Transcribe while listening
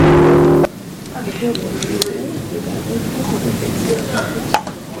Okay.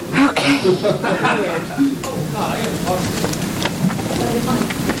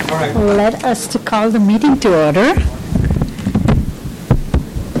 All right. Let us to call the meeting to order.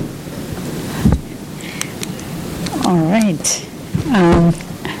 All right.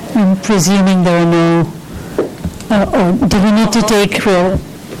 I'm presuming there are no, do we need to take roll?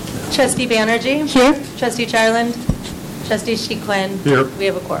 Trustee Banerjee? Here? Trustee Charland? Trustee Shequin? Here. We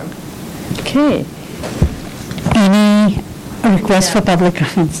have a quorum. Okay. Any requests for public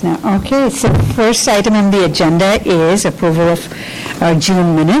comments now? Okay, so first item on the agenda is approval of our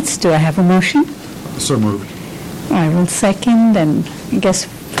June minutes. Do I have a motion? So moved. I will second, and I guess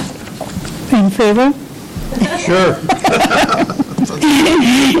in favor? Sure.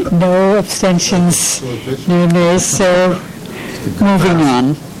 No abstentions, no nays, so moving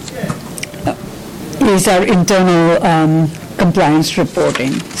on. Is our internal compliance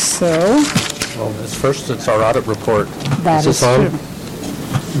reporting. So Well, first, it's our audit report. that is this on? true.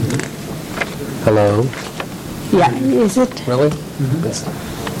 Hello? Yeah, is it? Really? It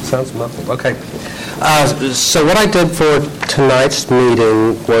sounds muffled. Okay. So what I did for tonight's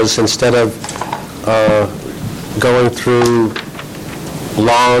meeting was, instead of going through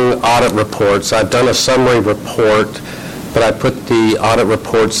long audit reports, I've done a summary report, but I put the audit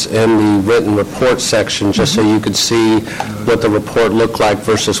reports in the written report section just so you could see what the report looked like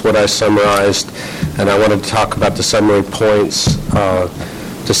versus what I summarized. And I wanted to talk about the summary points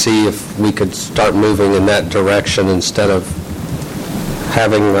to see if we could start moving in that direction instead of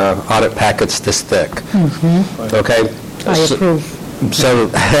having audit packets this thick. Okay? I approve. So,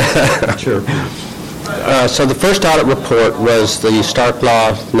 Sure. so the first audit report was the Stark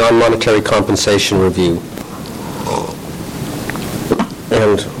Law non-monetary compensation review.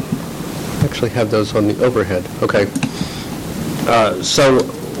 And I actually have those on the overhead. Okay. So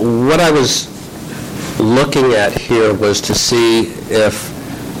what I was looking at here was to see if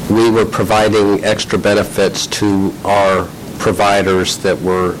we were providing extra benefits to our providers that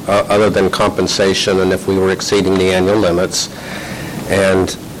were other than compensation, and if we were exceeding the annual limits. And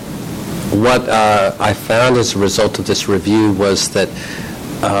what I found as a result of this review was that,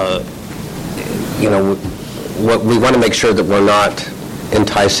 what we want to make sure that we're not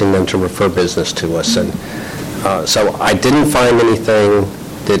enticing them to refer business to us. And so I didn't find anything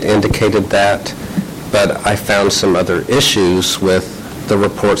that indicated that, but I found some other issues with the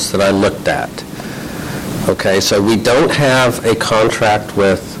reports that I looked at. Okay, so we don't have a contract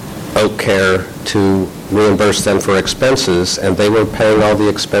with Oak Care to reimburse them for expenses, and they were paying all the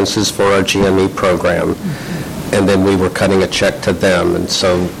expenses for our GME program, and then we were cutting a check to them. And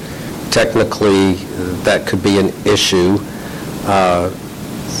so technically, that could be an issue.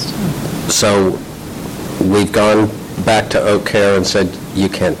 So we've gone back to Oak Care and said, you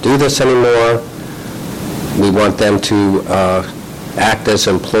can't do this anymore. We want them to act as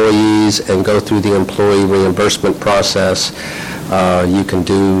employees and go through the employee reimbursement process. You can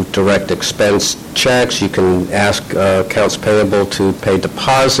do direct expense checks. You can ask accounts payable to pay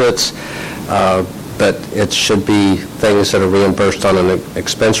deposits, but it should be things that are reimbursed on an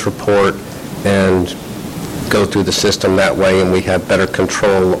expense report and go through the system that way, and we have better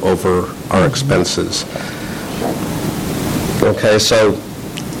control over our expenses. Okay, so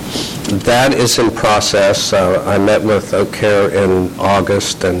that is in process. I met with Oak Care in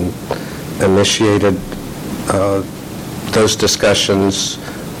August and initiated those discussions.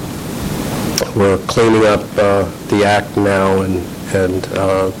 We're cleaning up the act now, and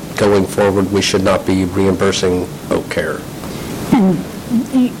going forward, we should not be reimbursing Oak Care.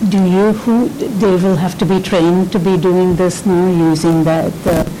 They will have to be trained to be doing this now, using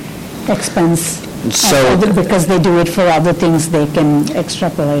the expense? So because they do it for other things, they can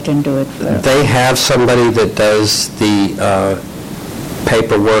extrapolate and do it for... they have somebody that does the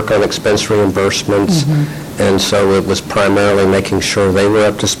paperwork on expense reimbursements, and so it was primarily making sure they were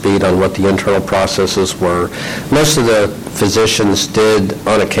up to speed on what the internal processes were. Most of the physicians did,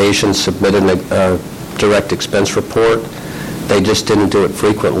 on occasion, submit a direct expense report. They just didn't do it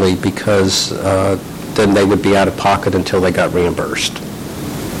frequently because then they would be out of pocket until they got reimbursed.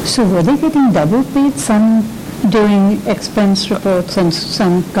 So were they getting double paid, some doing expense reports and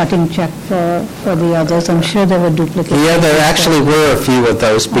some cutting check for the others? I'm sure there were duplicates. Yeah, there actually were a few of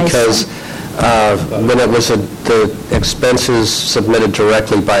those because when it was the expenses submitted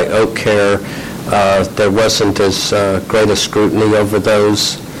directly by Oak Care, there wasn't as great a scrutiny over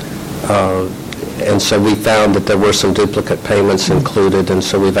those. And so we found that there were some duplicate payments included, and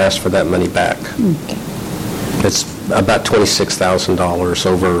so we've asked for that money back. Okay. It's about $26,000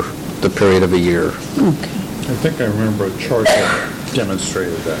 over the period of a year. Okay. I think I remember a chart that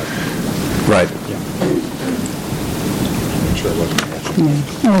demonstrated that. Right. Sure wasn't answered.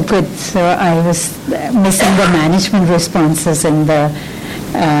 Yeah. Oh, good. So I was missing the management responses in the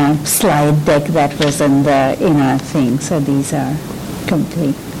slide deck that was in our thing. So these are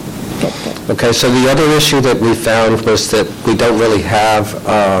complete. Good. Okay, so the other issue that we found was that we don't really have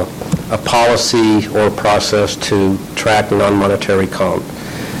a policy or process to track non-monetary comp.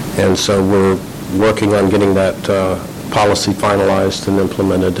 And so we're working on getting that policy finalized and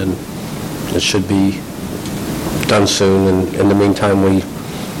implemented, and it should be done soon. And in the meantime,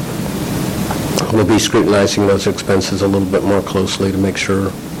 we'll be scrutinizing those expenses a little bit more closely to make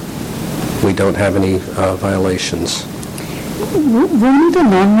sure we don't have any violations. Won't the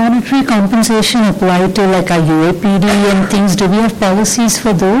non-monetary compensation apply to like our UAPD and things? Do we have policies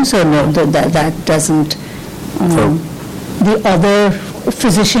for those, or no? That doesn't. The other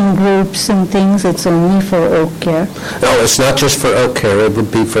physician groups and things, it's only for Oak Care? No, it's not just for Oak Care. It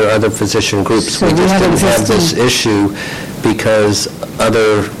would be for other physician groups. So we just have didn't have this existing- issue because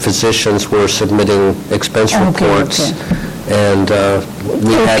other physicians were submitting expense reports. Okay. And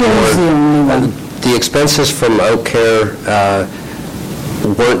we Oak had Care is the only one. The expenses from Oak Care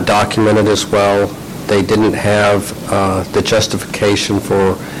weren't documented as well. They didn't have the justification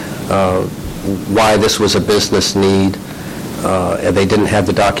for why this was a business need. And they didn't have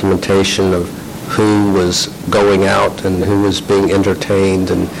the documentation of who was going out and who was being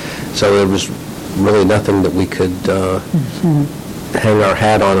entertained. And so there was really nothing that we could hang our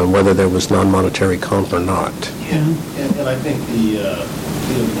hat on whether there was non-monetary comp or not. And I think the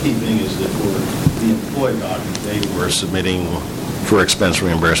key thing is that for the employed doctors, they were submitting for expense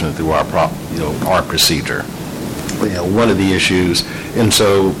reimbursement through our procedure. One of the issues, and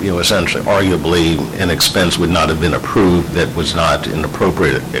so, essentially, arguably, an expense would not have been approved that was not an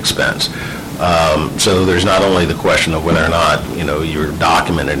appropriate expense. So there's not only the question of whether or not, you're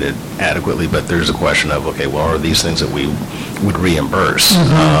documenting it adequately, but there's a question of, okay, well, are these things that we would reimburse?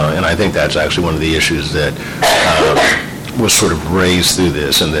 And I think that's actually one of the issues that was sort of raised through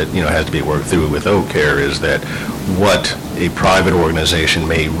this and that, has to be worked through with Oak Care is that what a private organization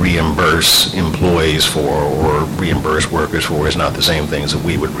may reimburse employees for or reimburse workers for is not the same things that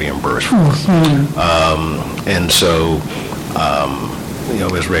we would reimburse for. And so,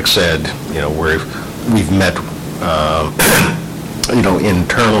 as Rick said, we've met,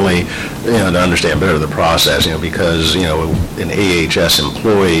 internally, to understand better the process, because, an AHS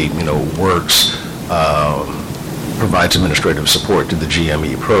employee, works, provides administrative support to the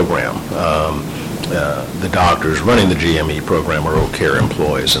GME program. The doctors running the GME program are Oak Care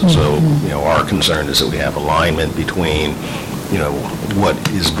employees, and so, our concern is that we have alignment between, what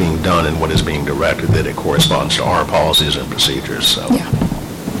is being done and what is being directed, that it corresponds to our policies and procedures, so. Yeah.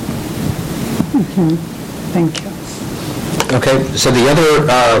 Thank you. Okay, so the other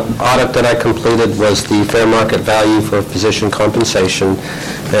audit that I completed was the fair market value for physician compensation.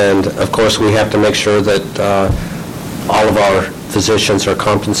 And of course, we have to make sure that all of our physicians are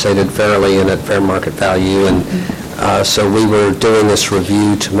compensated fairly and at fair market value. And so we were doing this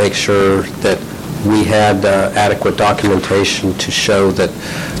review to make sure that we had adequate documentation to show that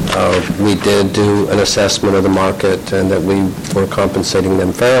we did do an assessment of the market and that we were compensating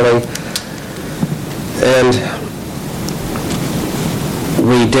them fairly. And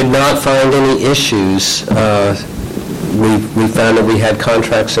we did not find any issues. We found that we had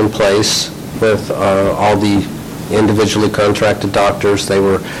contracts in place with all the individually contracted doctors. They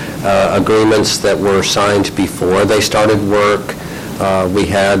were agreements that were signed before they started work. We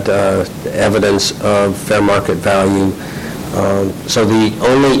had evidence of fair market value. So the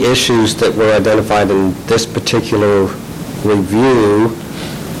only issues that were identified in this particular review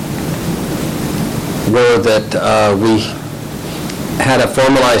were that we had a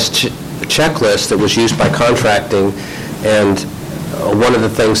formalized checklist that was used by contracting, and one of the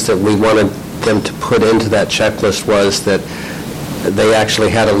things that we wanted them to put into that checklist was that they actually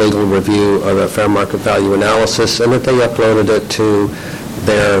had a legal review of a fair market value analysis and that they uploaded it to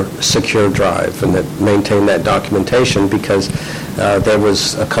their secure drive and that maintained that documentation, because there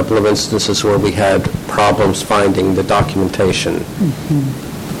was a couple of instances where we had problems finding the documentation.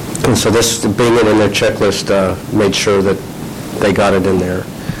 And so this, being it in their checklist, made sure that they got it in there.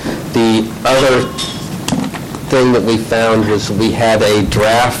 The other thing that we found was we had a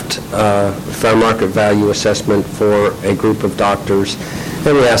draft fair market value assessment for a group of doctors,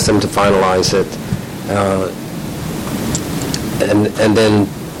 and we asked them to finalize it. And then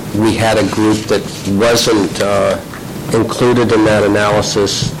we had a group that wasn't included in that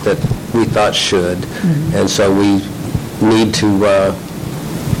analysis that we thought should. And so we need to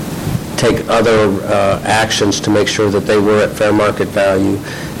take other actions to make sure that they were at fair market value.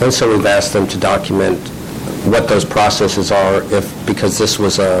 And so we've asked them to document what those processes are because this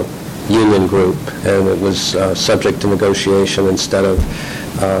was a union group and it was subject to negotiation instead of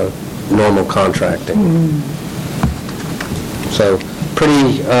normal contracting. So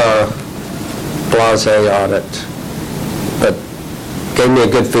pretty blasé audit, but gave me a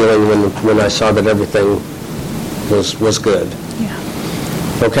good feeling when I saw that everything was good. Yeah.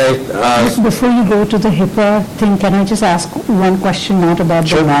 Okay? Before you go to the HIPAA thing, can I just ask one question, not about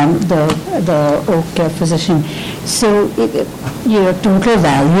the Oak Care physician? So your total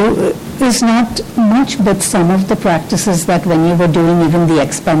value is not much, but some of the practices that when you were doing even the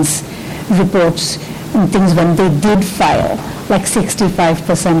expense reports and things, when they did file, like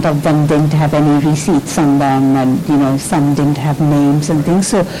 65% of them didn't have any receipts on them, and some didn't have names and things.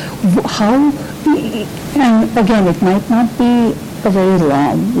 So how, and again, it might not be a very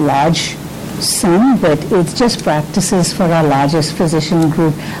large sum, but it's just practices for our largest physician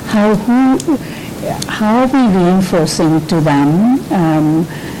group. How are we reinforcing to them,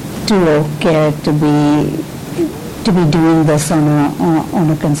 to Oak Care, to be doing this on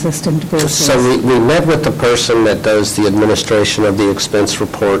a consistent basis? So we met with the person that does the administration of the expense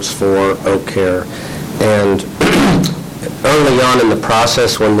reports for Oak Care, and early on in the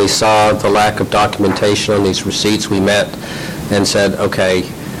process, when we saw the lack of documentation on these receipts, we met and said, okay,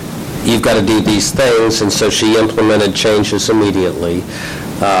 you've got to do these things, and so she implemented changes immediately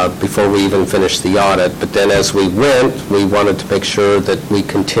before we even finished the audit. But then as we went, we wanted to make sure that we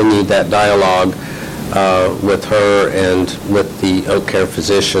continued that dialogue with her and with the Oak Care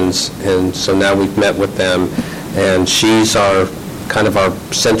physicians, and so now we've met with them, and she's our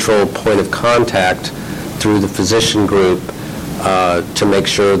central point of contact through the physician group to make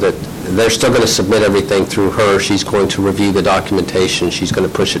sure that they're still going to submit everything through her. She's going to review the documentation. She's going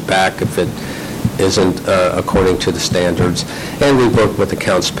to push it back if it isn't according to the standards. And we work with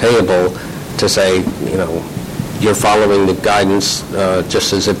accounts payable to say, you're following the guidance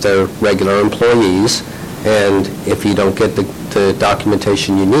just as if they're regular employees, and if you don't get the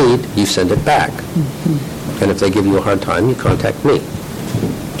documentation you need, you send it back. And if they give you a hard time, you contact me.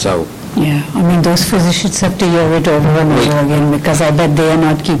 So. Yeah, those physicians have to hear it over and over again, because I bet they are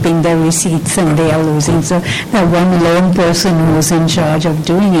not keeping their receipts and they are losing. So that one lone person who's in charge of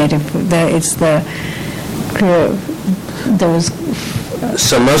doing it, it's those.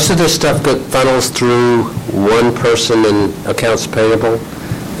 So most of this stuff funnels through one person in accounts payable,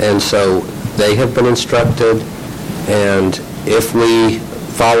 and so they have been instructed, and if we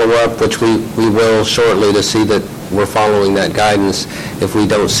follow up, which we will shortly to see that we're following that guidance. If we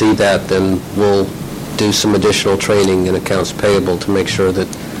don't see that, then we'll do some additional training in accounts payable to make sure that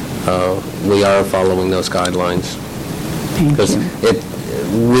we are following those guidelines. Because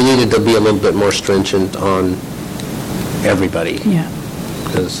we needed to be a little bit more stringent on everybody. Yeah.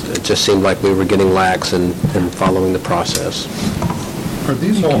 Because it just seemed like we were getting lax in following the process. Are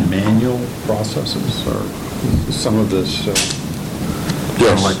these all manual processes, or is some of this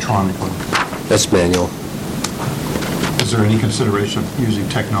Yes. electronically? That's manual. Is there any consideration of using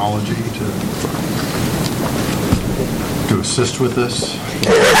technology to assist with this?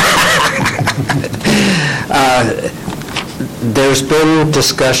 There's been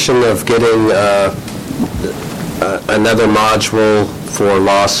discussion of getting another module for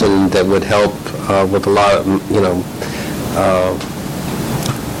Lawson that would help with a lot of,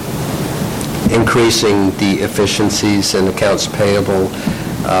 increasing the efficiencies in accounts payable,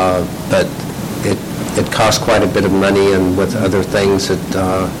 but it costs quite a bit of money, and with other things, it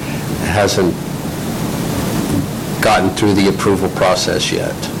hasn't gotten through the approval process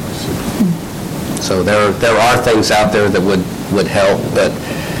yet. So there are things out there that would help, but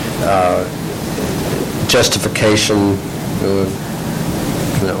justification,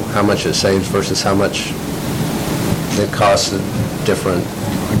 how much it saves versus how much it costs is different.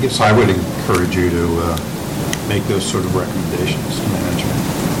 I guess I would encourage you to make those sort of recommendations to management.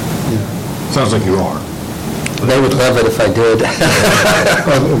 Sounds like you are. They would love it if I did. The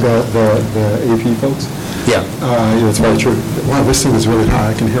AP folks? Yeah. That's very true. Wow, this thing is really high.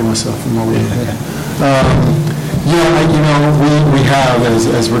 I can hear myself from over here. We have,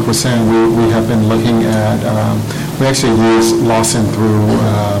 as Rick was saying, we have been looking at, we actually use Lawson through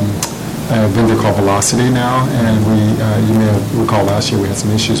a vendor called Velocity now, and you may recall last year we had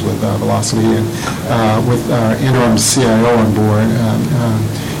some issues with Velocity, and with our interim CIO on board,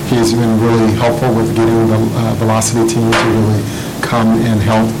 he's been really helpful with getting the Velocity team to really come and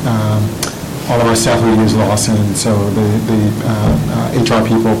help all of our staff we use Lawson, so the HR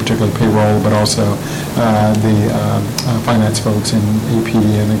people, particularly payroll, but also the finance folks in AP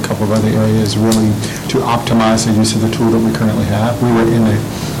and a couple of other areas, really to optimize the use of the tool that we currently have. We were in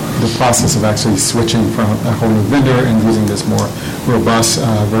the process of actually switching from a whole new vendor and using this more robust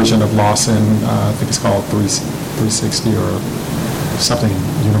version of Lawson. I think it's called 360 or something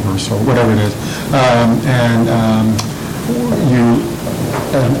universal, whatever it is.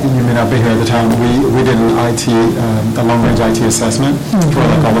 You may not be here at the time. We did an IT, a long-range IT assessment for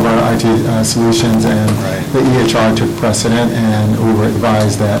like all of our IT solutions, and the EHR took precedent, and we were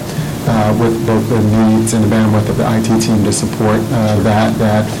advised that with both the needs and the bandwidth of the IT team to support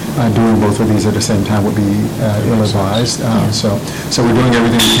that doing both of these at the same time would be ill-advised. So we're doing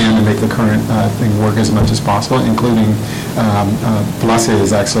everything we can to make the current thing work as much as possible, including Velocity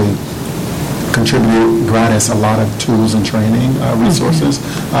is actually contribute gratis a lot of tools and training resources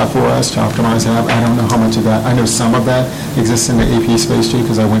for us to optimize that. I don't know how much of that, I know some of that exists in the AP space too,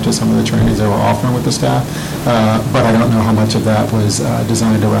 because I went to some of the trainings they were offering with the staff, but I don't know how much of that was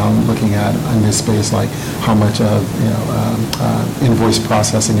designed around looking at in this space, like how much of invoice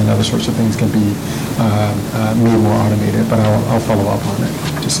processing and other sorts of things can be made more automated, but I'll follow up on it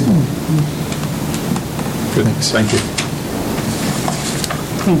to see. Good, thank you.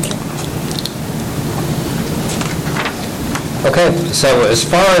 Thank you. Okay, so as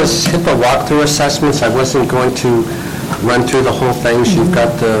far as HIPAA walkthrough assessments, I wasn't going to run through the whole things. You've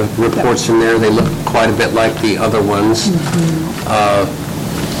got the reports in there. They look quite a bit like the other ones.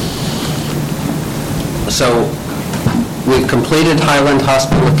 So we've completed Highland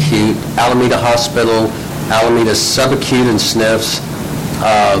Hospital Acute, Alameda Hospital, Alameda Subacute and SNFs.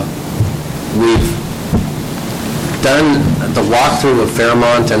 We've done the walkthrough of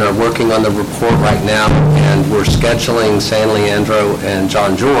Fairmont and are working on the report right now, and we're scheduling San Leandro and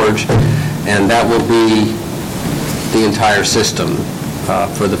John George, and that will be the entire system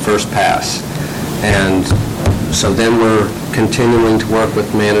for the first pass. And so then we're continuing to work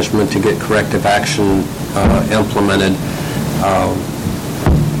with management to get corrective action implemented.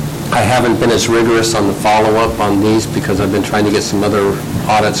 I haven't been as rigorous on the follow-up on these because I've been trying to get some other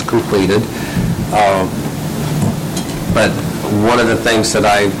audits completed. But one of the things that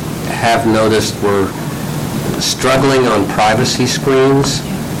I have noticed, we're struggling on privacy screens,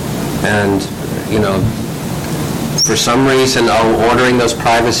 and, for some reason, ordering those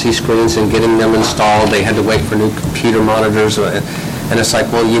privacy screens and getting them installed, they had to wait for new computer monitors, and it's like,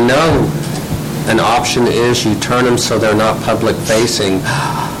 well, an option is you turn them so they're not public-facing.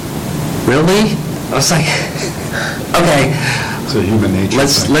 Really? I was like, okay. It's a human nature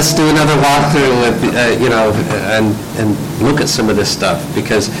thing. Let's do another walkthrough with, and look at some of this stuff,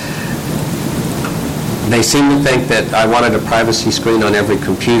 because they seem to think that I wanted a privacy screen on every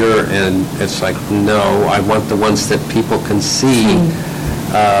computer, and it's like, no, I want the ones that people can see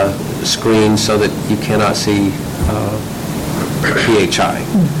screens so that you cannot see PHI.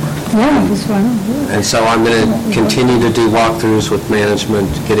 Yeah, this one. And so I'm going to continue to do walkthroughs with management,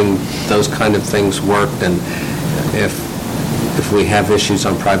 getting those kind of things worked, and if we have issues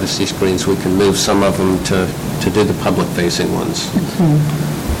on privacy screens, we can move some of them to do the public-facing ones.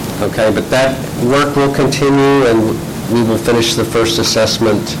 Okay, but that work will continue, and we will finish the first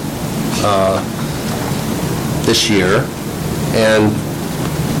assessment this year. And,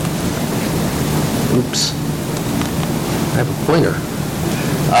 oops, I have a pointer.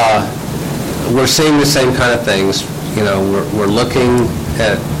 We're seeing the same kind of things. We're looking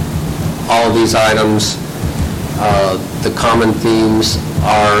at all of these items. The common themes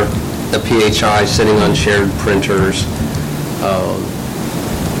are the PHI sitting on shared printers,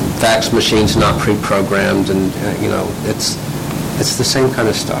 fax machines not pre-programmed, and it's the same kind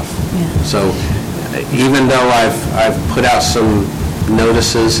of stuff. Yeah. So even though I've put out some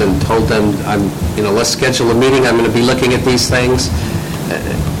notices and told them let's schedule a meeting, I'm going to be looking at these things,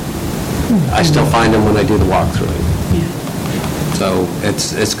 I still find them when I do the walkthrough. Yeah. So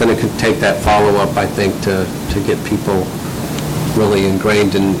it's going to take that follow-up, I think, to get people really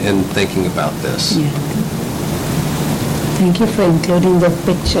ingrained in thinking about this. Yeah. Thank you for including the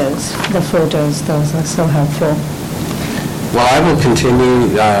pictures, the photos. Those are so helpful. Well, I will continue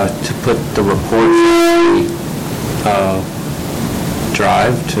to put the reports in the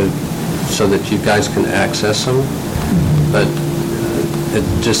drive so that you guys can access them. But it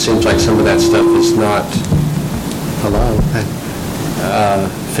just seems like some of that stuff is not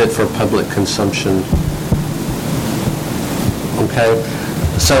fit for public consumption. Okay.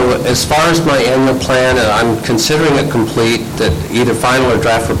 So as far as my annual plan, I'm considering it complete, that either final or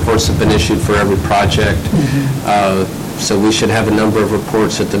draft reports have been issued for every project. So we should have a number of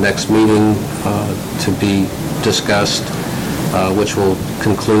reports at the next meeting to be discussed, which will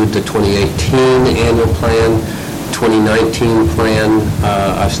conclude the 2018 annual plan, 2019 plan.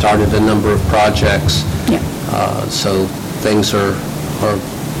 I've started a number of projects. Yeah. So things are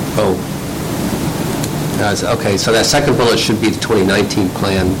okay, so that second bullet should be the 2019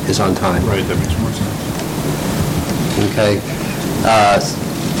 plan is on time. Right, that makes more sense. Okay.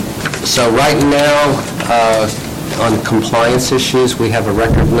 So right now, on compliance issues, we have a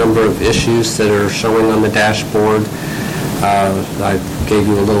record number of issues that are showing on the dashboard. I gave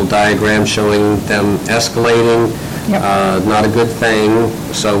you a little diagram showing them escalating. Yep. Not a good thing.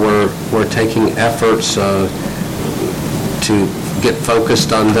 So we're taking efforts to get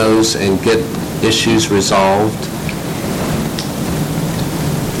focused on those and get issues resolved.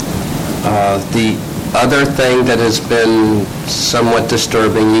 The other thing that has been somewhat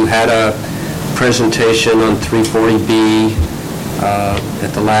disturbing, you had a presentation on 340B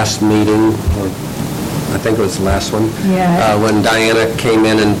at the last meeting, or I think it was the last one. Yeah. When Diana came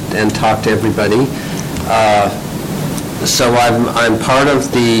in and talked to everybody. So I'm part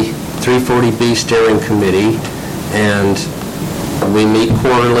of the 340B steering committee, and we meet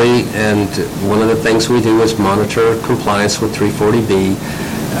quarterly, and one of the things we do is monitor compliance with 340B.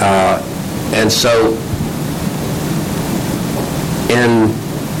 And so in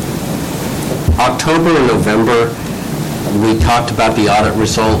October and November, we talked about the audit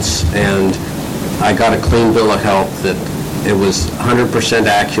results, and I got a clean bill of health that it was 100%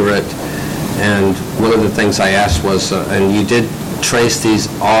 accurate. And one of the things I asked was, and you did trace these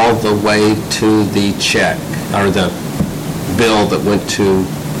all the way to the check, or the bill that went to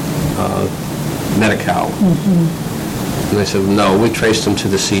Medi-Cal. And they said, no, we traced them to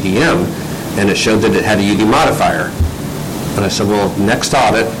the CDM, and it showed that it had a UD modifier. And I said, well, next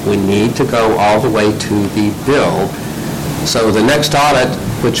audit, we need to go all the way to the bill. So the next audit,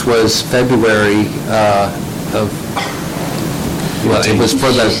 which was February it was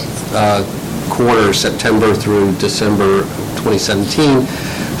for the quarter, September through December 2017,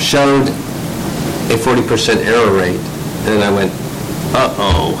 showed a 40% error rate. And I went,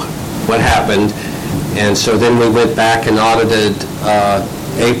 uh-oh, what happened? And so then we went back and audited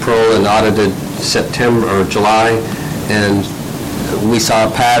April and audited September or July, and we saw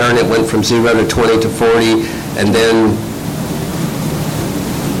a pattern. It went from 0 to 20 to 40, and then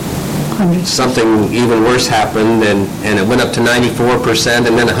something even worse happened, and it went up to 94%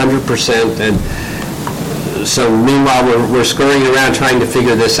 and then 100%. And so meanwhile, we're scurrying around trying to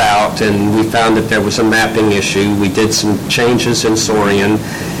figure this out, and we found that there was a mapping issue. We did some changes in Sorian,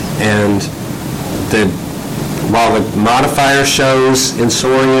 and while the modifier shows in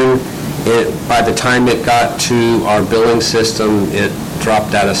Sorian, by the time it got to our billing system, it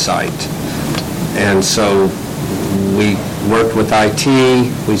dropped out of sight. And so we worked with IT.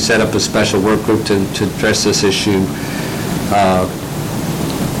 We set up a special work group to address this issue.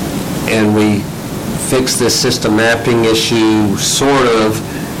 And we fixed this system mapping issue sort of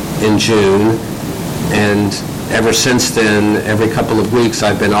in June. And ever since then, every couple of weeks,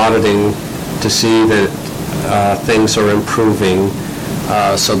 I've been auditing to see that things are improving.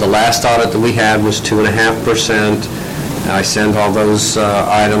 So the last audit that we had was 2.5%. I send all those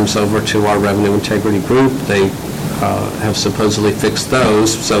items over to our revenue integrity group. They have supposedly fixed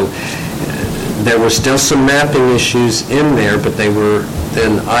those. So there were still some mapping issues in there, but they were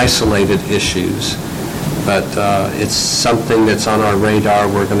then isolated issues. But it's something that's on our radar.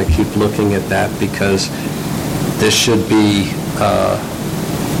 We're going to keep looking at that because this should be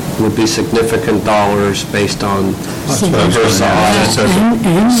would be significant dollars based on diverse audits.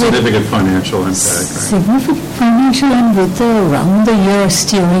 And Significant financial impact, right? significant financial, and with the round-the-year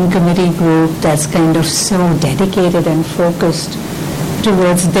steering committee group that's kind of so dedicated and focused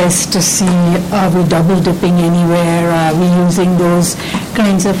towards this to see, are we double dipping anywhere, are we using those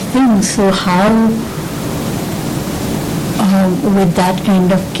kinds of things? So how, with that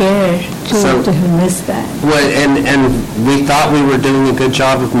kind of care, to miss that? Well, and we thought we were doing a good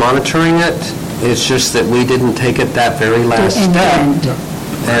job of monitoring it. It's just that we didn't take it that very last end to step. end.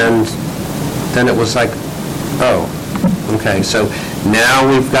 And then it was like, oh, okay. So now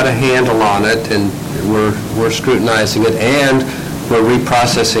we've got a handle on it, and we're scrutinizing it, and we're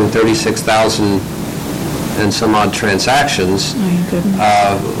reprocessing 36,000 and some odd transactions. My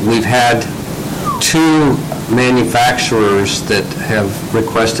goodness. We've had 2 manufacturers that have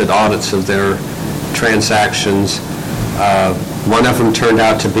requested audits of their transactions. One of them turned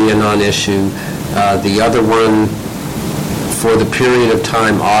out to be a non-issue. The other one, for the period of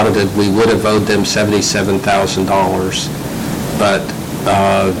time audited, we would have owed them $77,000. But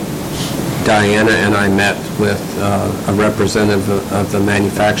Diana and I met with a representative of the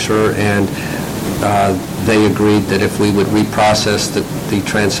manufacturer, and they agreed that if we would reprocess the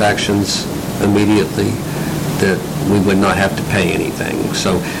transactions immediately, that we would not have to pay anything.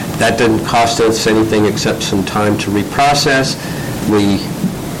 So that didn't cost us anything except some time to reprocess. We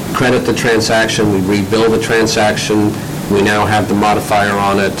credit the transaction, we rebuild the transaction, we now have the modifier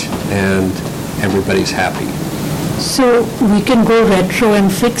on it, and everybody's happy. So we can go retro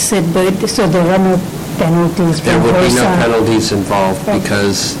and fix it, but, so there are no penalties? There would be no Versa. penalties involved Okay.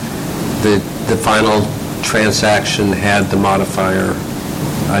 because the final transaction had the modifier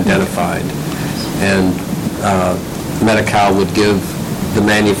identified. And Medi-Cal would give the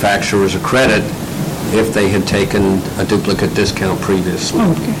manufacturers a credit if they had taken a duplicate discount previously.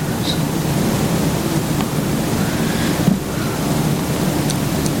 Okay.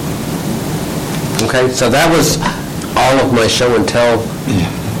 Okay, so that was all of my show and tell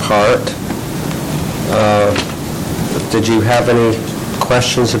part. Did you have any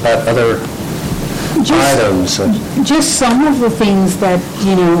questions about other items? Just some of the things that,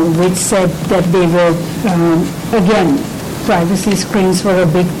 which said that they were, again, privacy screens were a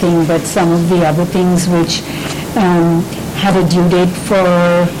big thing, but some of the other things which had a due date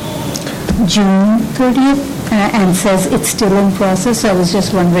for June 30th and says it's still in process. I was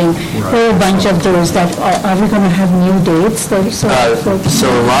just wondering, there are a bunch of those that, are we going to have new dates? So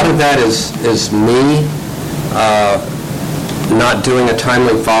a lot of that is me not doing a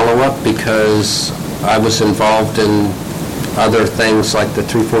timely follow-up because I was involved in other things like the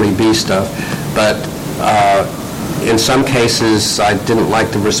 340B stuff, but in some cases I didn't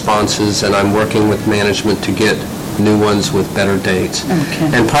like the responses, and I'm working with management to get new ones with better dates.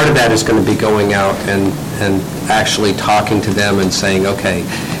 Okay. And part of that is going to be going out and actually talking to them and saying, okay,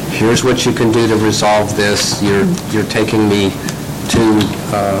 here's what you can do to resolve this. You're taking me to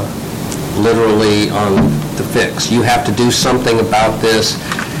literally on the fix. You have to do something about this.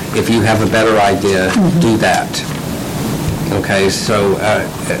 If you have a better idea, do that. Okay, so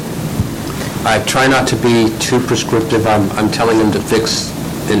I try not to be too prescriptive. I'm telling them to fix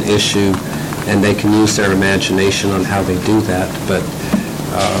an issue, and they can use their imagination on how they do that, but...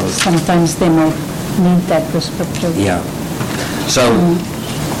 sometimes they might need that prescriptive. Yeah. So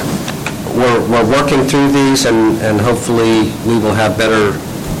we're working through these, and hopefully we will have better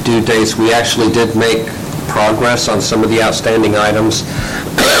due dates. We actually did make progress on some of the outstanding items.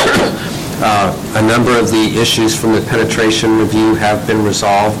 A number of the issues from the penetration review have been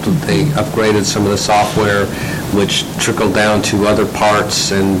resolved. They upgraded some of the software, which trickled down to other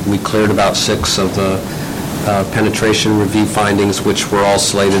parts, and we cleared about 6 of the penetration review findings, which were all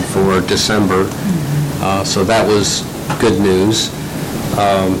slated for December. So that was good news.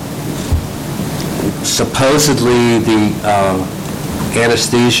 Supposedly, the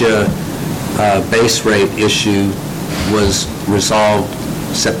anesthesia base rate issue was resolved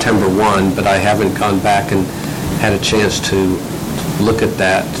September 1, but I haven't gone back and had a chance to look at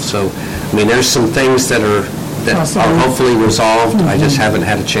that. So, I mean, there's some things that are hopefully resolved. I just haven't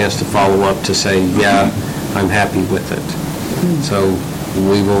had a chance to follow up to say, yeah, I'm happy with it. So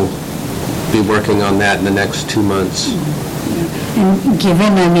we will be working on that in the next 2 months. And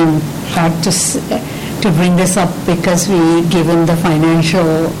given, hard to bring this up because given the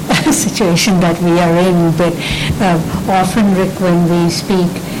financial situation that we are in, but often, Rick, when we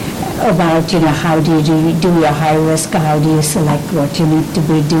speak about, how do you do your high risk, how do you select what you need to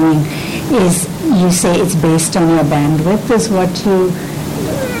be doing, is you say it's based on your bandwidth is what you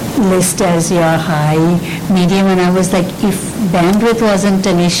list as your high, medium, and I was like, if bandwidth wasn't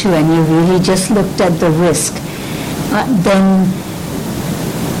an issue and you really just looked at the risk, then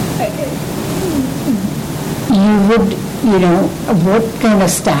you would, what kind of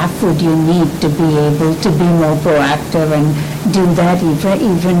staff would you need to be able to be more proactive and do that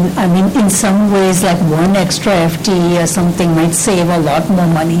even, in some ways, like one extra FTE or something might save a lot more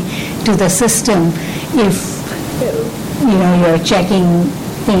money to the system if, you're checking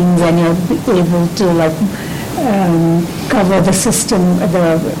things and you're able to, cover the system,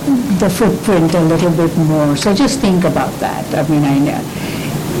 the footprint a little bit more. So just think about that. I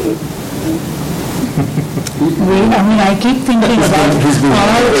keep thinking about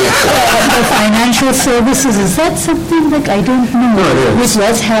all the financial services. Is that something that I don't know? No, it is. With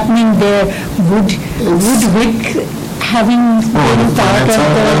what's happening there, would Rick having been part of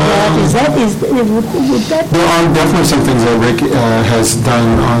that, would that? There are definitely some things that Rick has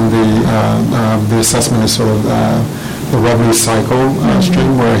done on the assessment of sort of the revenue cycle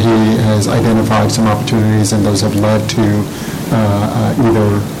stream, where he has identified some opportunities, and those have led to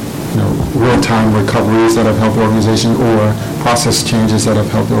either real-time recoveries that have helped the organization or process changes that have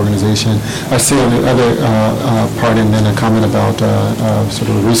helped the organization. I see on the other part, and then a comment about sort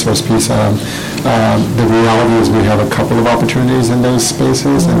of the resource piece, the reality is we have a couple of opportunities in those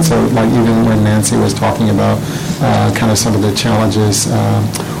spaces, and so like even when Nancy was talking about kind of some of the challenges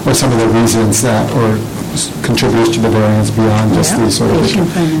or some of the reasons that, or contributors to the variance beyond just the sort of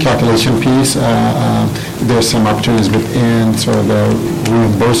calculation piece. There's some opportunities within sort of the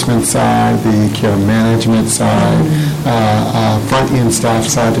reimbursement side, the care management side, front-end staff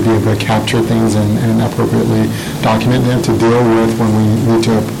side to be able to capture things and appropriately document them to deal with when we need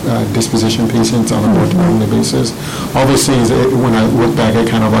to disposition patients on a more timely basis. All those things, when I look back at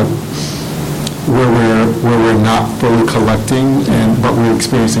kind of like where we're not fully collecting but we're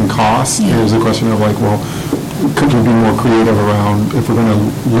experiencing costs, there's a question of like, well, could we be more creative around, if we're going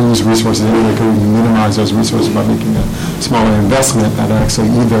to lose resources anyway, could we minimize those resources by making a smaller investment that actually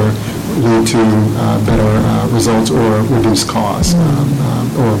either lead to better results or reduce costs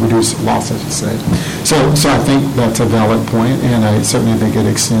or reduce loss, I should say. So I think that's a valid point, and I certainly think it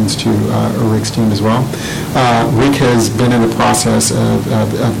extends to Rick's team as well. Rick has been in the process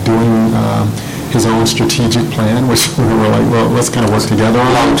of doing his own strategic plan, which we were like, well, let's kind of work together on.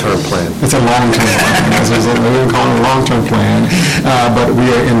 Long-term plan. It's a long-term plan. We didn't call it a long-term plan, but we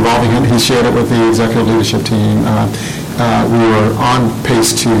are involving him. He shared it with the executive leadership team. We were on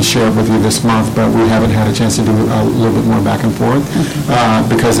pace to share it with you this month, but we haven't had a chance to do a little bit more back and forth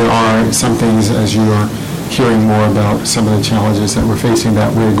because there are some things, as you are hearing more about some of the challenges that we're facing that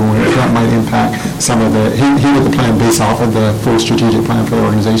might impact some of the, he did the plan based off of the full strategic plan for the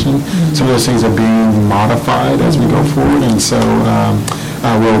organization. Some of those things are being modified as we go forward, and so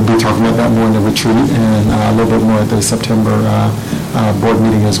we'll be talking about that more in the retreat and a little bit more at the September board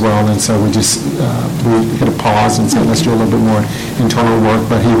meeting as well. And so we hit a pause and said, let's do a little bit more internal work,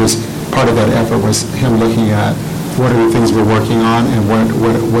 but part of that effort was him looking at what are the things we're working on and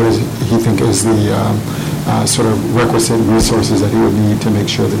what does he think is the sort of requisite resources that he would need to make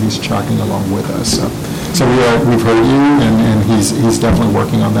sure that he's tracking along with us. So we've heard you, and he's definitely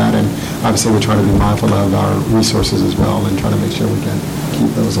working on that, and obviously we're trying to be mindful of our resources as well and try to make sure we can keep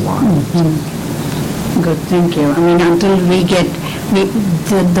those aligned. Good, thank you. I mean, until we get,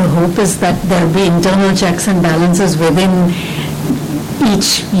 the hope is that there'll be internal checks and balances within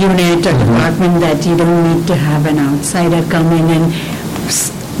each unit or department that you don't need to have an outsider come in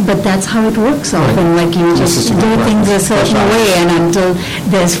but that's how it works often, like you just do things a certain way, and until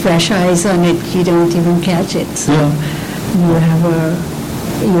there's fresh eyes on it, you don't even catch it. So you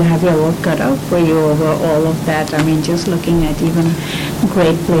have your work cut out for you over all of that. I mean, just looking at even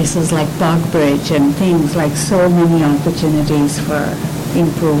great places like Park Bridge and things, like so many opportunities for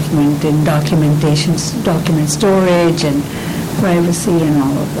improvement in document storage and privacy and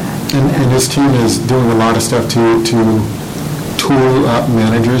all of that. And his team is doing a lot of stuff to tool up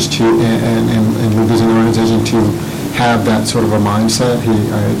managers and leaders in the organization to have that sort of a mindset. He,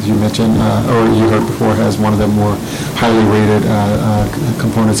 as you mentioned, or you heard before, has one of the more highly rated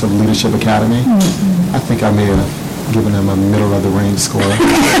components of Leadership Academy. I think I may have given him a middle-of-the-range score.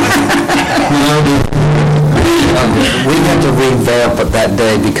 We had to revamp it that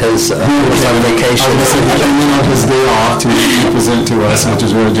day because he was on vacation. On his day off to present to us, which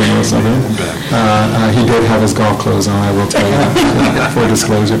is very generous of him. He did have his golf clothes on, I will tell you, for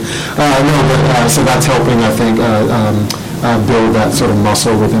disclosure. So that's helping, I think, build that sort of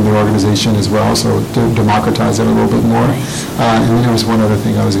muscle within the organization as well, so to democratize it a little bit more. And then there was one other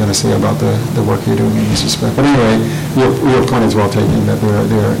thing I was going to say about the work you're doing in this respect. But anyway, your point is well taken, that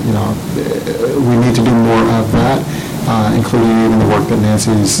we need to do more of that, including even the work that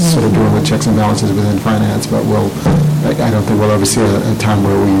Nancy's sort of doing with checks and balances within finance. But I don't think we'll ever see a time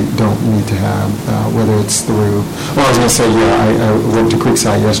where we don't need to have, whether it's through, well, I was going to say, I went to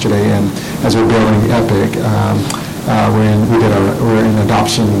Creekside yesterday, and as we're building Epic, we're in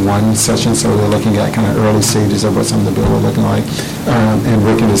adoption 1 session, so we're looking at kind of early stages of what some of the bill are looking like. And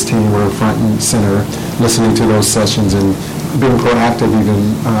Rick and his team were front and center listening to those sessions and being proactive even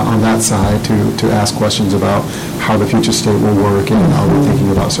on that side to ask questions about how the future state will work and how we're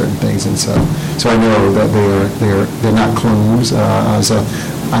thinking about certain things. And so I know that they're not clones. So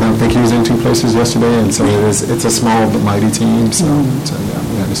I don't think he was in 2 places yesterday, and so it's a small but mighty team. So yeah,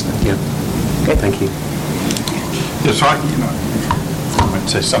 we understand. Yeah. Okay, thank you. Yeah, so I might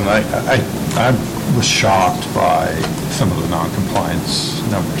say something. I was shocked by some of the non-compliance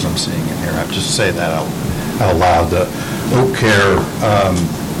numbers I'm seeing in here. I have to just say that out loud. The Oak Care,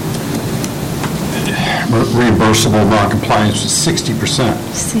 reimbursable noncompliance was 60%.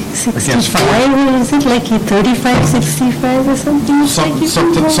 65, or is it like 35, 65 or something?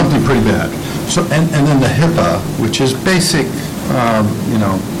 Something pretty bad. So, and then the HIPAA, which is basic,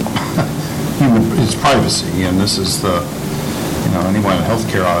 human, it's privacy, and this is the, anyone in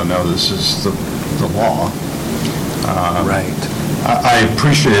healthcare ought to know this is the law. Right. I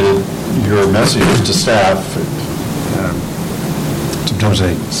appreciated your messages to staff. Sometimes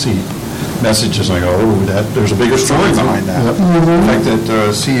I see messages and I go, there's a bigger story behind that. The fact that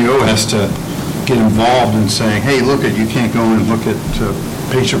the CEO has to get involved in saying, hey, look, you can't go and look at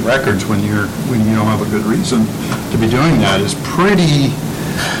patient records when you don't have a good reason to be doing that is pretty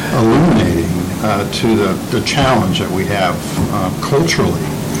illuminating to the challenge that we have culturally.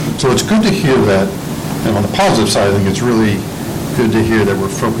 So it's good to hear that, and on the positive side, I think it's really good to hear that we're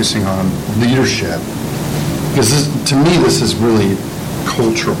focusing on leadership. Because to me, this is really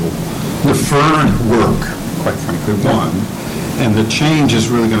cultural. Deferred work, quite frankly, one, and the change is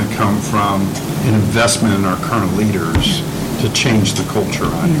really going to come from an investment in our current leaders to change the culture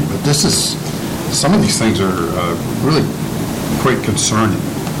on it. But some of these things are really quite concerning.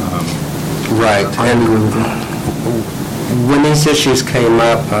 Right. And when these issues came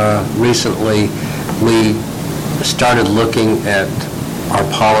up recently, we started looking at our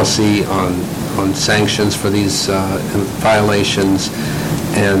policy on sanctions for these violations,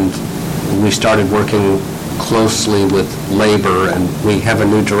 and we started working closely with labor, and we have a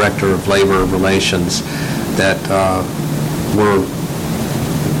new director of labor relations that we're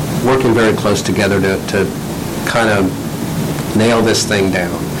working very close together to kind of nail this thing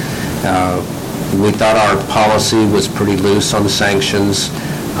down. We thought our policy was pretty loose on the sanctions.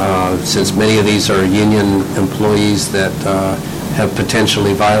 Since many of these are union employees that have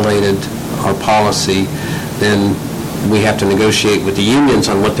potentially violated our policy, then we have to negotiate with the unions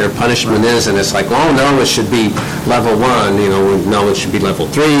on what their punishment is, and it's like, oh, no, it should be level 1, no, it should be level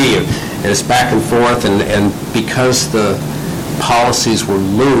 3, and it's back and forth, and because the policies were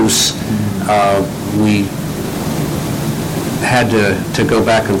loose, we had to go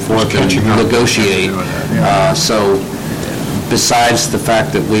back and forth and negotiate. So besides the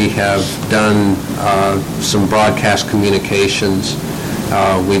fact that we have done some broadcast communications,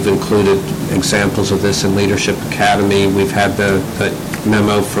 we've included examples of this in Leadership Academy. We've had the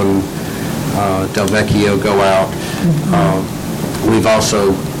memo from Del Vecchio go out. We've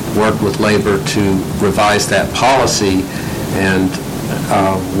also worked with labor to revise that policy, and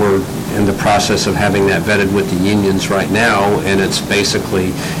we're in the process of having that vetted with the unions right now, and it's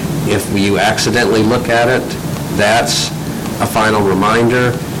basically, if you accidentally look at it, that's a final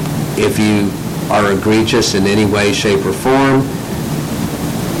reminder. If you are egregious in any way, shape, or form,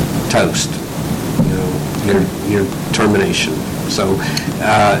 toast, your termination. So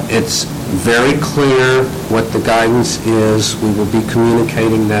it's very clear what the guidance is. We will be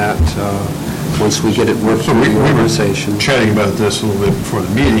communicating that once we get it worked through the organization. We were chatting about this a little bit before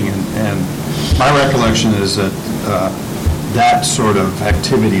the meeting, and my recollection is that that sort of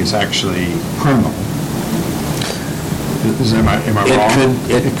activity is actually criminal. Am I wrong?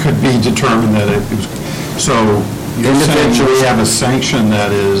 It could be determined that it was. So you're saying we have a sanction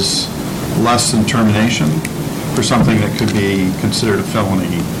that is less than termination for something that could be considered a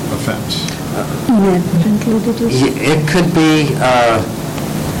felony offense? It could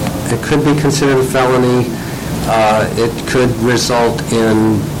be considered a felony. It could result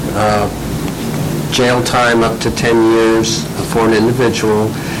in jail time up to 10 years for an individual,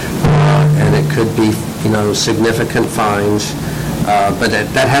 and it could be, significant fines. But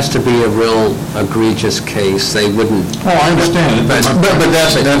that has to be a real egregious case. They wouldn't. Oh, I understand it. But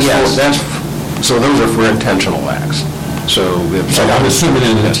so those are for intentional acts. So I'm assuming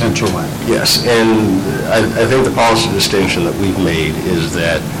an intentional act. Yes, and I think the policy distinction that we've made is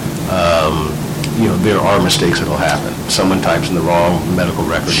that, there are mistakes that will happen. Someone types in the wrong medical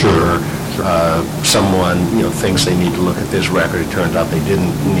record. Sure. Someone, thinks they need to look at this record. It turns out they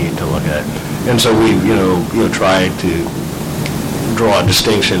didn't need to look at it. And so we've, tried to draw a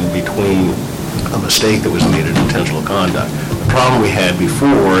distinction between a mistake that was made and intentional conduct. The problem we had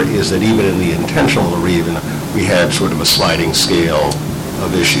before is that even in the intentional arena, we had sort of a sliding scale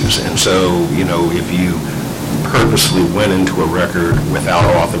of issues. And so, if you purposely went into a record without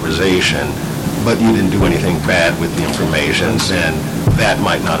authorization, but you didn't do anything bad with the information, then that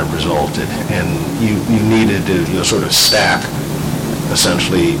might not have resulted. And you needed to, sort of stack,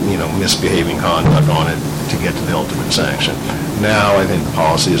 essentially, misbehaving conduct on it to get to the ultimate sanction. Now, I think the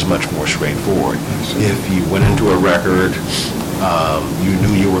policy is much more straightforward. If you went into a record, you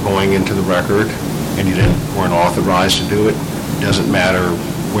knew you were going into the record, and you weren't authorized to do it, doesn't matter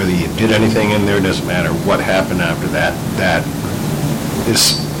whether you did anything in there, doesn't matter what happened after that, that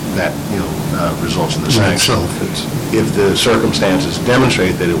results in the sanction. If the circumstances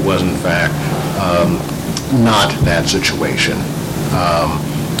demonstrate that it was in fact not that situation,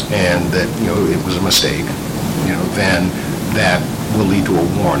 and that, it was a mistake, then that will lead to a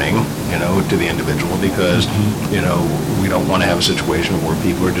warning, to the individual, because, we don't want to have a situation where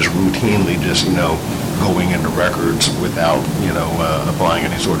people are just routinely just, going into records without, applying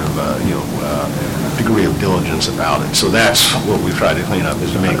any sort of, degree of diligence about it. So that's what we've tried to clean up,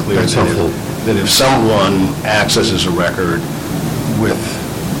 is to make clear that if someone accesses a record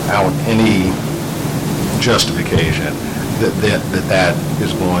without any justification, that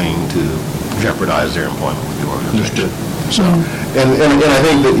is going to jeopardize their employment with the organization. So, and I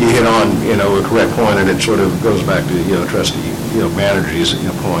think that you hit on, a correct point, and it sort of goes back to, Trustee, Banerjee's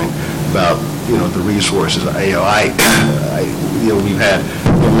point about, the resources. We've had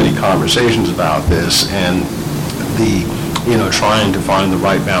many conversations about this, and the, trying to find the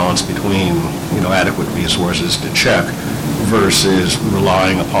right balance between, adequate resources to check versus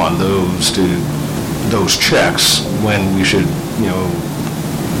relying upon those checks when we should,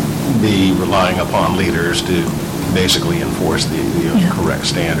 be relying upon leaders to basically enforce the correct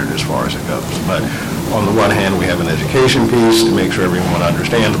standard as far as it goes. But on the one hand, we have an education piece to make sure everyone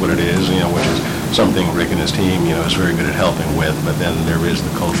understands what it is, which is something Rick and his team, is very good at helping with. But then there is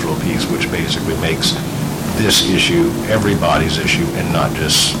the cultural piece, which basically makes this issue everybody's issue and not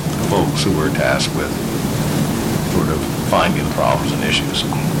just folks who are tasked with sort of finding problems and issues.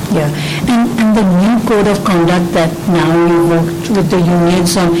 Yeah, and the new code of conduct that now you worked with the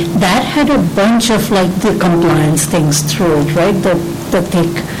unions on, that had a bunch of the compliance things through it, right? The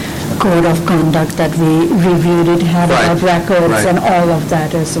thick code of conduct that we reviewed, it had about records and all of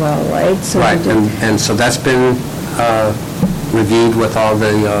that as well, right? So right, and so that's been reviewed with all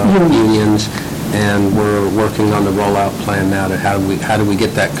the unions, and we're working on the rollout plan now to how do we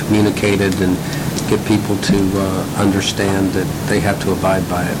get that communicated and get people to understand that they have to abide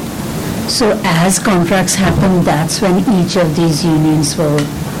by it. So as contracts happen, that's when each of these unions will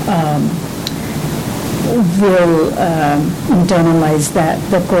internalize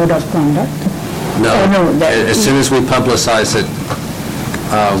the code of conduct? No. As soon as we publicize it,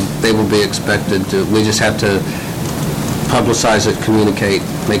 they will be expected to. We just have to publicize it, communicate,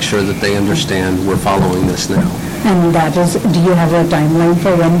 make sure that they understand we're following this now. And that is, do you have a timeline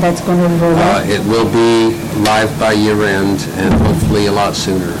for when that's going to roll out? It will be live by year end, and hopefully a lot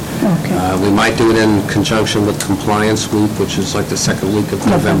sooner. Okay. We might do it in conjunction with Compliance Week, which is the second week of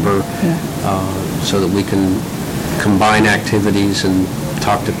November, so that we can combine activities and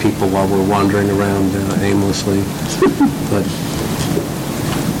talk to people while we're wandering around aimlessly, but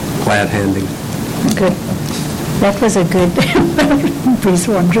glad handing. Good. That was a good breeze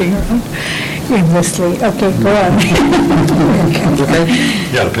wandering around aimlessly. Okay, go on. Okay.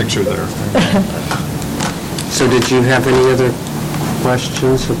 You got a picture there. So did you have any other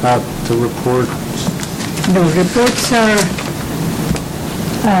questions about the report? No, reports are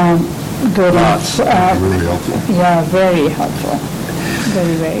good. Lots. Really helpful. Yeah, very helpful.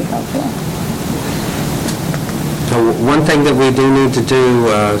 Very, very helpful. So one thing that we do need to do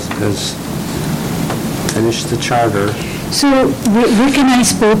is finish the charter. So Rick and I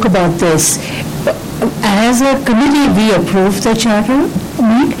spoke about this. As a committee, we approved the charter,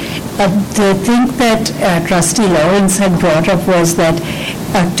 Mike. The thing that Trustee Lawrence had brought up was that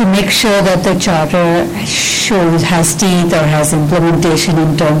to make sure that the charter has teeth or has implementation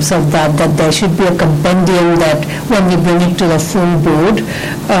in terms of that there should be a compendium that when we bring it to the full board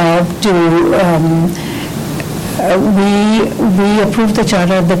we approve the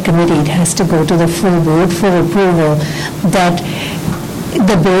charter of the committee. It has to go to the full board for approval, that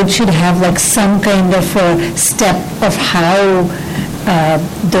the board should have some kind of a step of how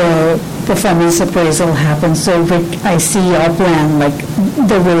the performance appraisal happens. So Rick, I see your plan,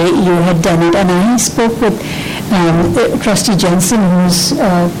 the way you had done it. And I spoke with Trustee Jensen, who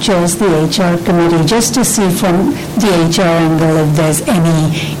chairs the HR committee, just to see from the HR angle if there's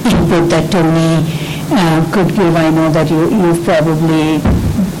any input that Tony could give. I know that you've probably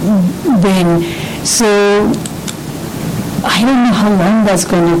been. So I don't know how long that's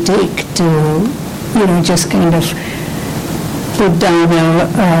going to take to, just kind of put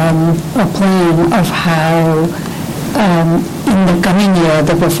down a plan of how in the coming year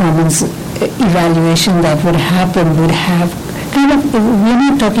the performance evaluation that would happen would have kind of, we're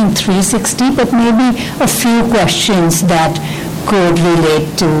not talking 360, but maybe a few questions that could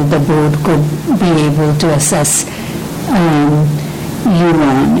relate to the board could be able to assess you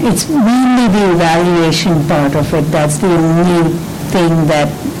on. It's mainly the evaluation part of it. That's the only thing that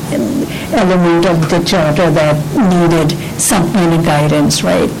element of the charter that needed some kind of guidance,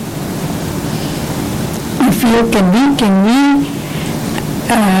 right? I feel,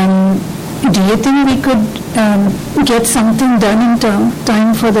 do you think we could get something done in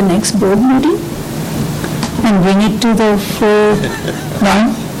time for the next board meeting? And bring it to the full,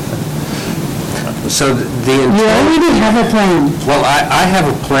 no? So the You intent... already have a plan. Well, I have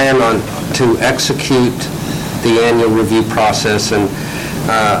a plan to execute the annual review process, and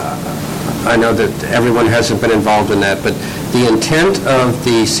I know that everyone hasn't been involved in that, but the intent of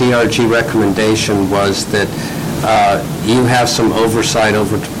the CRG recommendation was that you have some oversight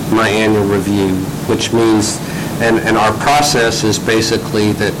over my annual review, which means, and our process is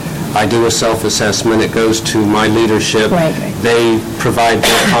basically that I do a self-assessment, it goes to my leadership. Right. They provide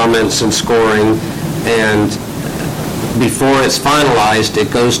their comments and scoring, and before it's finalized, it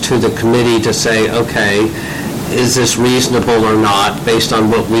goes to the committee to say, okay, is this reasonable or not, based on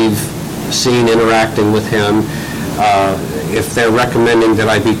what we've seen interacting with him. If they're recommending that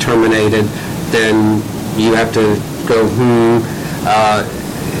I be terminated, then you have to go,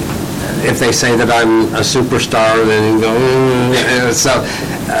 if they say that I'm a superstar, then you go, So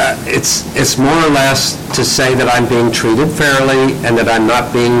it's more or less to say that I'm being treated fairly and that I'm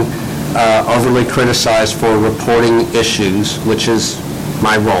not being overly criticized for reporting issues, which is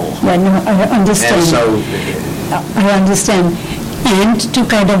my role. Yeah, no, I understand. And so, I understand. And to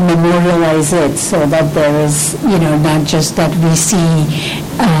kind of memorialize it so that there is, not just that we see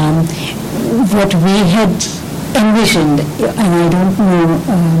what we had envisioned, and I don't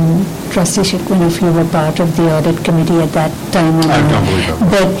know, Trustee Chiquin, if you were part of the audit committee at that time or not. I don't believe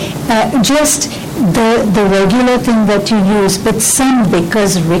that. But just the regular thing that you use, but some,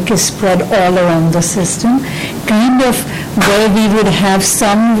 because Rick is spread all around the system, kind of where we would have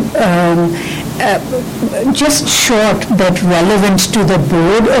some just short but relevant to the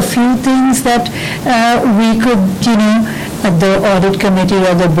board, a few things that we could, the audit committee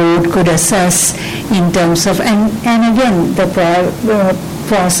or the board could assess in terms of, and again, the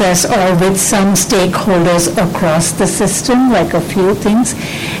process or with some stakeholders across the system, like a few things.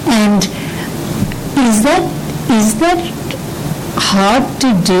 And is that hard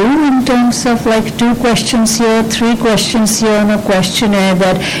to do in terms of like 2 questions here, 3 questions here on a questionnaire,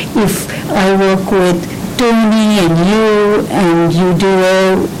 that if I work with Tony and you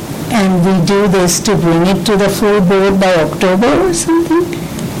do and we do this to bring it to the full board by October or something,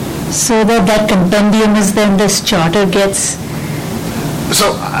 so that compendium is then this charter gets.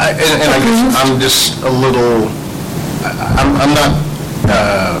 So, I'm just a little, I'm not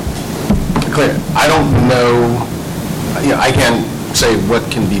clear. I don't know, I can't say what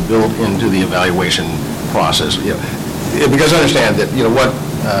can be built into the evaluation process, because I understand that, what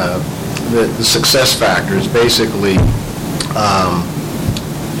the success factor is basically,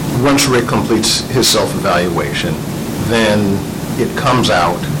 once Rick completes his self-evaluation, then it comes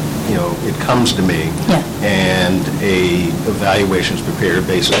out, it comes to me, Yeah. and a evaluation is prepared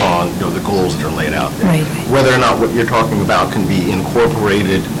based upon, the goals that are laid out there. Right. Whether or not what you're talking about can be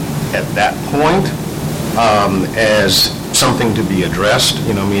incorporated at that point as something to be addressed,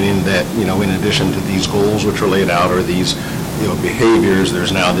 meaning that, in addition to these goals which are laid out, or these, behaviors,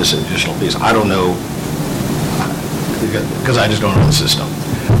 there's now this additional piece. I don't know, because I just don't know the system.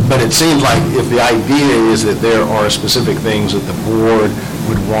 But it seems like if the idea is that there are specific things that the board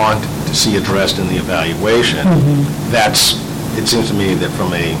would want to see addressed in the evaluation, it seems to me that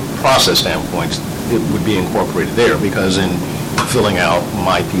from a process standpoint, it would be incorporated there, because in filling out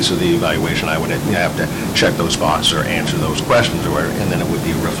my piece of the evaluation, I would have to check those boxes or answer those questions, and then it would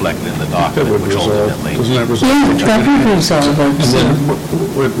be reflected in the document, which ultimately... Doesn't that resolve? Yeah, that would resolve it. And then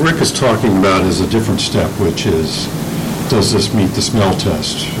what Rick is talking about is a different step, which is, does this meet the smell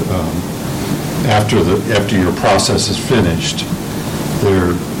test? After your process is finished,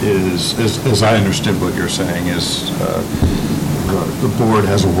 there is, as I understood what you're saying, is the board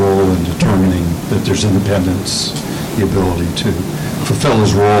has a role in determining that there's independence, the ability to fulfill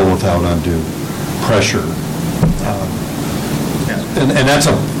his role without undue pressure. And that's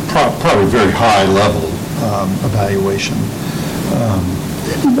a probably very high-level evaluation.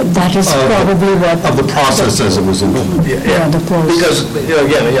 But that is probably what. Of the process as it was implemented. Yeah, the close. Because,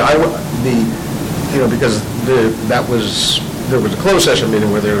 again, because there was a closed session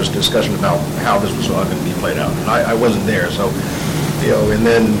meeting where there was discussion about how this was all going to be played out. And I wasn't there, so, and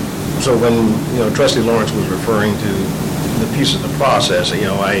then, so when, Trustee Lawrence was referring to the piece of the process, to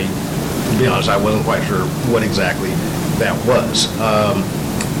be honest, I wasn't quite sure what exactly that was.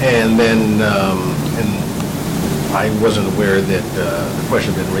 And then, and I wasn't aware that the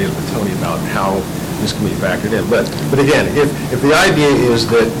question had been raised with Tony about how this can be factored in. But again, if the idea is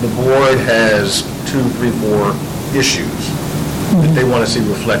that the board has 2, 3, 4 issues that they want to see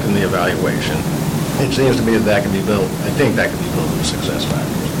reflected in the evaluation, it seems to me that can be built, I think that can be built into success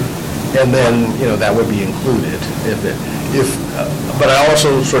factors. And then, that would be included but I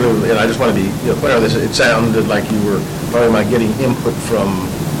also sort of, and I just want to be clear on this, it sounded like you were talking about getting input from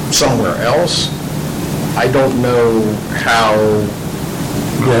somewhere else. I don't know how.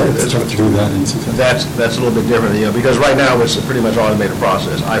 Yeah, it's tough to do that in success. That's a little bit different, because right now it's a pretty much automated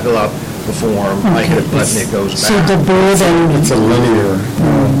process. I fill out the form, I hit a button, it goes back. So the board and... It's a linear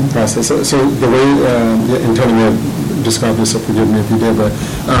process. So the way, and Tony may have described this, so forgive me if you did, but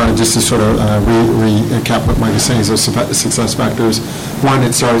just to sort of recap what Mike is saying, so success factors, one,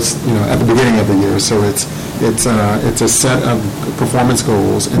 it starts, at the beginning of the year, so it's a set of performance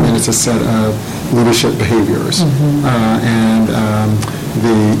goals, and then it's a set of leadership behaviors. And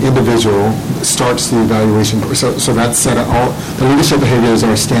the individual starts the evaluation. So that set of all, the leadership behaviors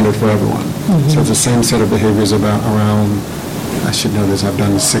are standard for everyone. So it's the same set of behaviors around, I should know this, I've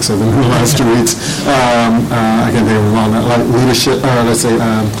done 6 of them in the last 2 weeks. I can think of them all, like leadership, let's say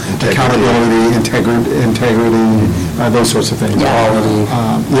accountability, integrity, those sorts of things.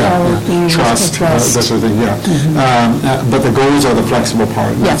 Trust, that sort of thing, but the goals are the flexible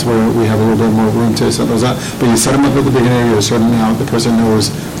part, and that's where we have a little bit more room to set those up. But you set them up at the beginning of the year, so now the person knows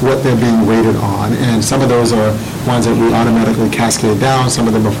what they're being rated on, and some of those are ones that we automatically cascade down, some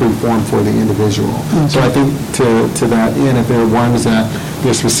of them are free form for the individual. So I think to that end, if there are ones that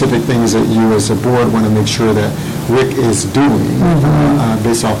there's specific things that you as a board want to make sure that Rick is doing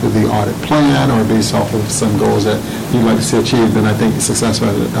based off of the audit plan or based off of some goals that you'd like to see achieved, then I think success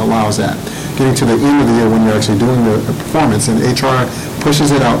factor allows that. Getting to the end of the year when you're actually doing the performance, and HR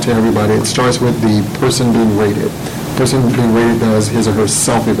pushes it out to everybody, it starts with the person being rated. The person being rated does his or her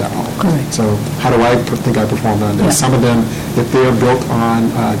self-eval. Correct. So how do I think I performed on this? Some of them, if they're built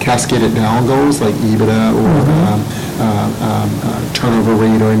on cascaded down goals like EBITDA or turnover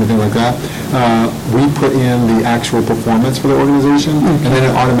rate or anything like that, we put in the actual performance for the organization, and then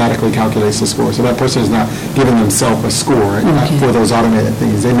it automatically calculates the score. So that person is not giving themselves a score for those automated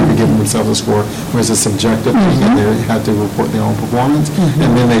things. They may be giving themselves a score, whereas it's a subjective thing that they have to report their own performance,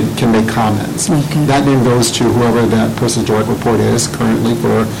 and then they can make comments. That then goes to whoever that person's direct report is. Currently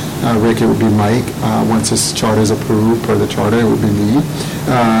for Rick, it would be Mike. Once his charter is approved per the charter, it would be me.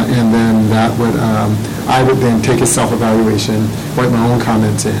 And then that would, I would then take a self-evaluation, write my own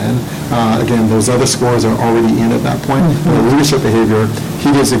comments in. Again, those other scores are already in at that point. The leadership behavior,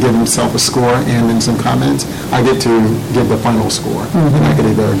 he gets to give himself a score and then some comments. I get to give the final score. And I could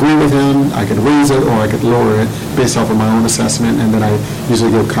either agree with him, I could raise it, or I could lower it based off of my own assessment, and then I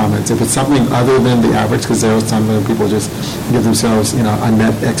usually give comments. If it's something other than the average, because there are some people just give themselves,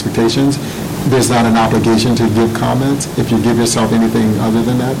 unmet expectations, there's not an obligation to give comments. If you give yourself anything other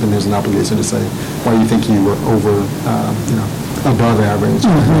than that, then there's an obligation to say why you think you were over, above average.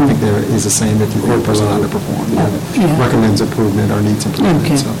 I think there is the same if you think a person underperformed, recommends improvement or needs improvement.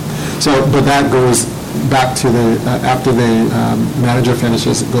 But that goes back to the, after the manager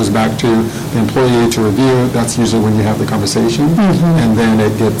finishes, it goes back to the employee to review. That's usually when you have the conversation, and then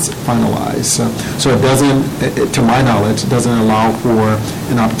it gets finalized. So it doesn't, to my knowledge, doesn't allow for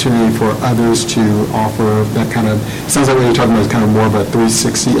an opportunity for others to offer that kind of, sounds like what you're talking about is kind of more of a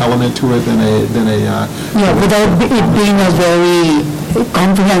 360 element to it than a without it being a very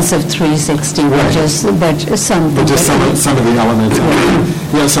comprehensive 360, but just some of the elements.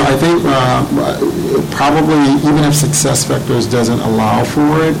 So I think probably even if success factors doesn't allow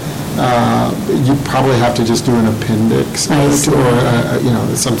for it, you probably have to just do an appendix or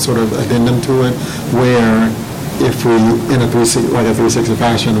some sort of addendum to it, where if we in a 360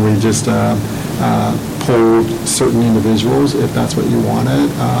 fashion we just polled certain individuals if that's what you wanted.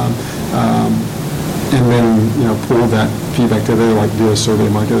 And then, pull that feedback together, like do a survey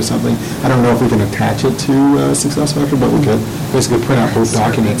market or something. I don't know if we can attach it to Success Factor, but we could basically print out both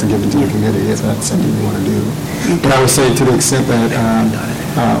documents and give them to the committee if that's something you want to do. But I would say to the extent that,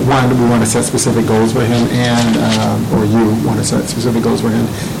 one, we want to set specific goals for him, and or you want to set specific goals for him,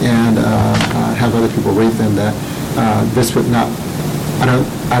 and have other people rate them, that this would not,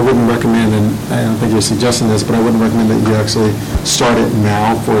 I wouldn't recommend, and I don't think you're suggesting this, but I wouldn't recommend that you actually start it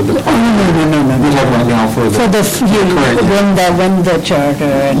now for the... No. We're talking about now for the when the charter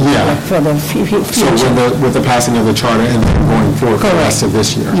and for the future. So with the passing of the charter and then going forward for the rest of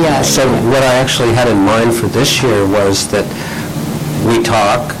this year. So what I actually had in mind for this year was that we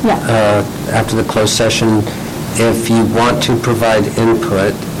talk after the closed session. If you want to provide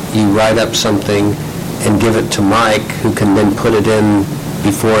input, you write up something and give it to Mike, who can then put it in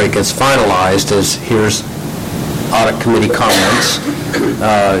before it gets finalized is, here's audit committee comments,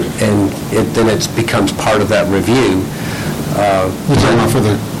 and then it becomes part of that review. You're talking about for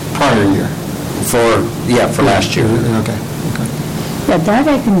the prior year? For last year. Okay. Yeah, that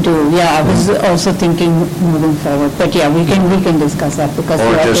I can do. Yeah, I was also thinking moving forward, but yeah, we can discuss that because Or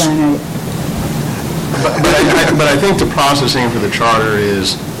we are just- planning. But I think the processing for the charter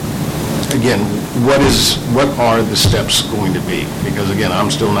is, again, what are the steps going to be? Because again,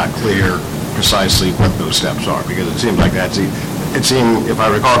 I'm still not clear precisely what those steps are, because it seems like it seemed, if I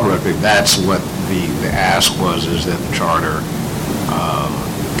recall correctly, that's what the ask was, is that the charter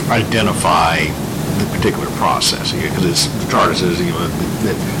identify the particular process, because the charter says,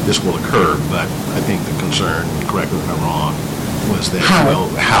 that this will occur, but I think the concern, correct me if I'm wrong, was that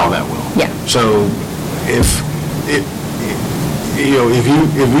how that will. Yeah. So if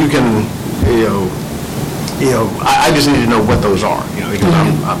you can, I just need to know what those are, because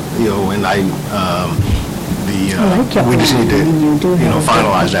we just need to,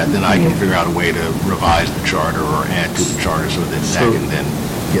 finalize that, then I can figure out a way to revise the charter or add to the charter so that that can then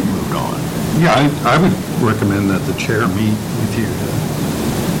get moved on. Yeah, I would recommend that the chair meet with you to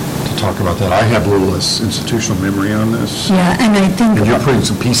talk about that. I have a little less institutional memory on this. Yeah, and I think. And you're putting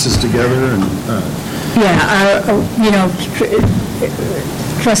some pieces together, and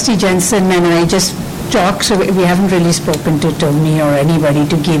Trustee Jensen and I just talked, so we haven't really spoken to Tony or anybody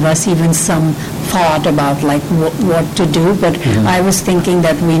to give us even some thought about like what to do, but I was thinking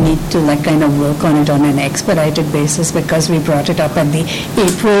that we need to like kind of work on it on an expedited basis because we brought it up at the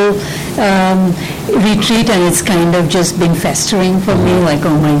April retreat, and it's kind of just been festering for me, like,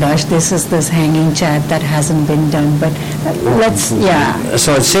 oh my gosh, this is this hanging chat that hasn't been done, but yeah.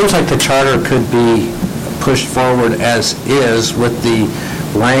 So it seems like the charter could be pushed forward as is with the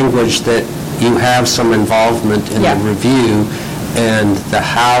language that you have some involvement in the review, and the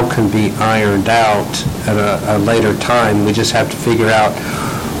how can be ironed out at a later time. We just have to figure out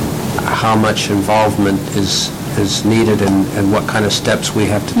how much involvement is needed and what kind of steps we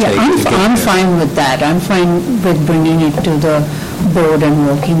have to take to get there. I'm fine with that. I'm fine with bringing it to the board and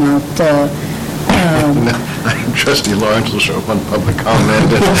working out the... Trustee Lawrence will show up on public comment.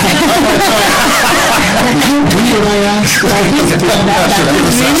 He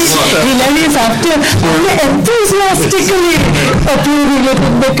is after enthusiastically approving it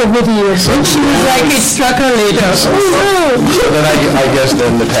in the committee. And she was like, it struck her later. So then I guess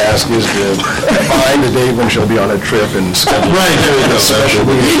then the task is to find a date when she'll be on a trip and schedule a special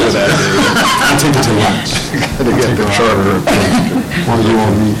meeting for that day. Take it to lunch. To get the charter approved. Or you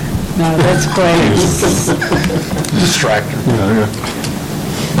won't meet. No, that's great. Distractor.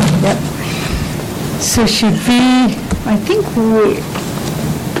 Yep. So should we, I think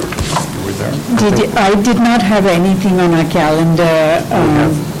I did not have anything on our calendar. I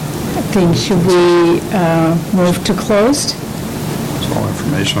think, should we move to closed? it's all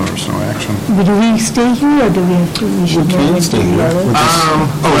information, there's no action. Do we stay here, or do we have to, we should move into the other?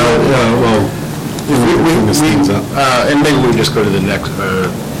 And maybe we just go to the next,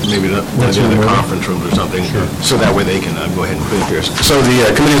 maybe the other conference rooms or something, so that way they can go ahead and clean theirs. So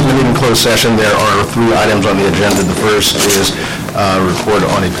the committee's been meeting in closed session. There are 3 items on the agenda. The first is report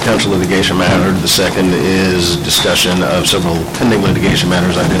on a potential litigation matter. The second is discussion of several pending litigation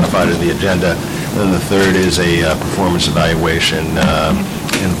matters identified in the agenda. And the third is a performance evaluation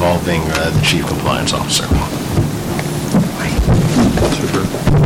involving the chief compliance officer.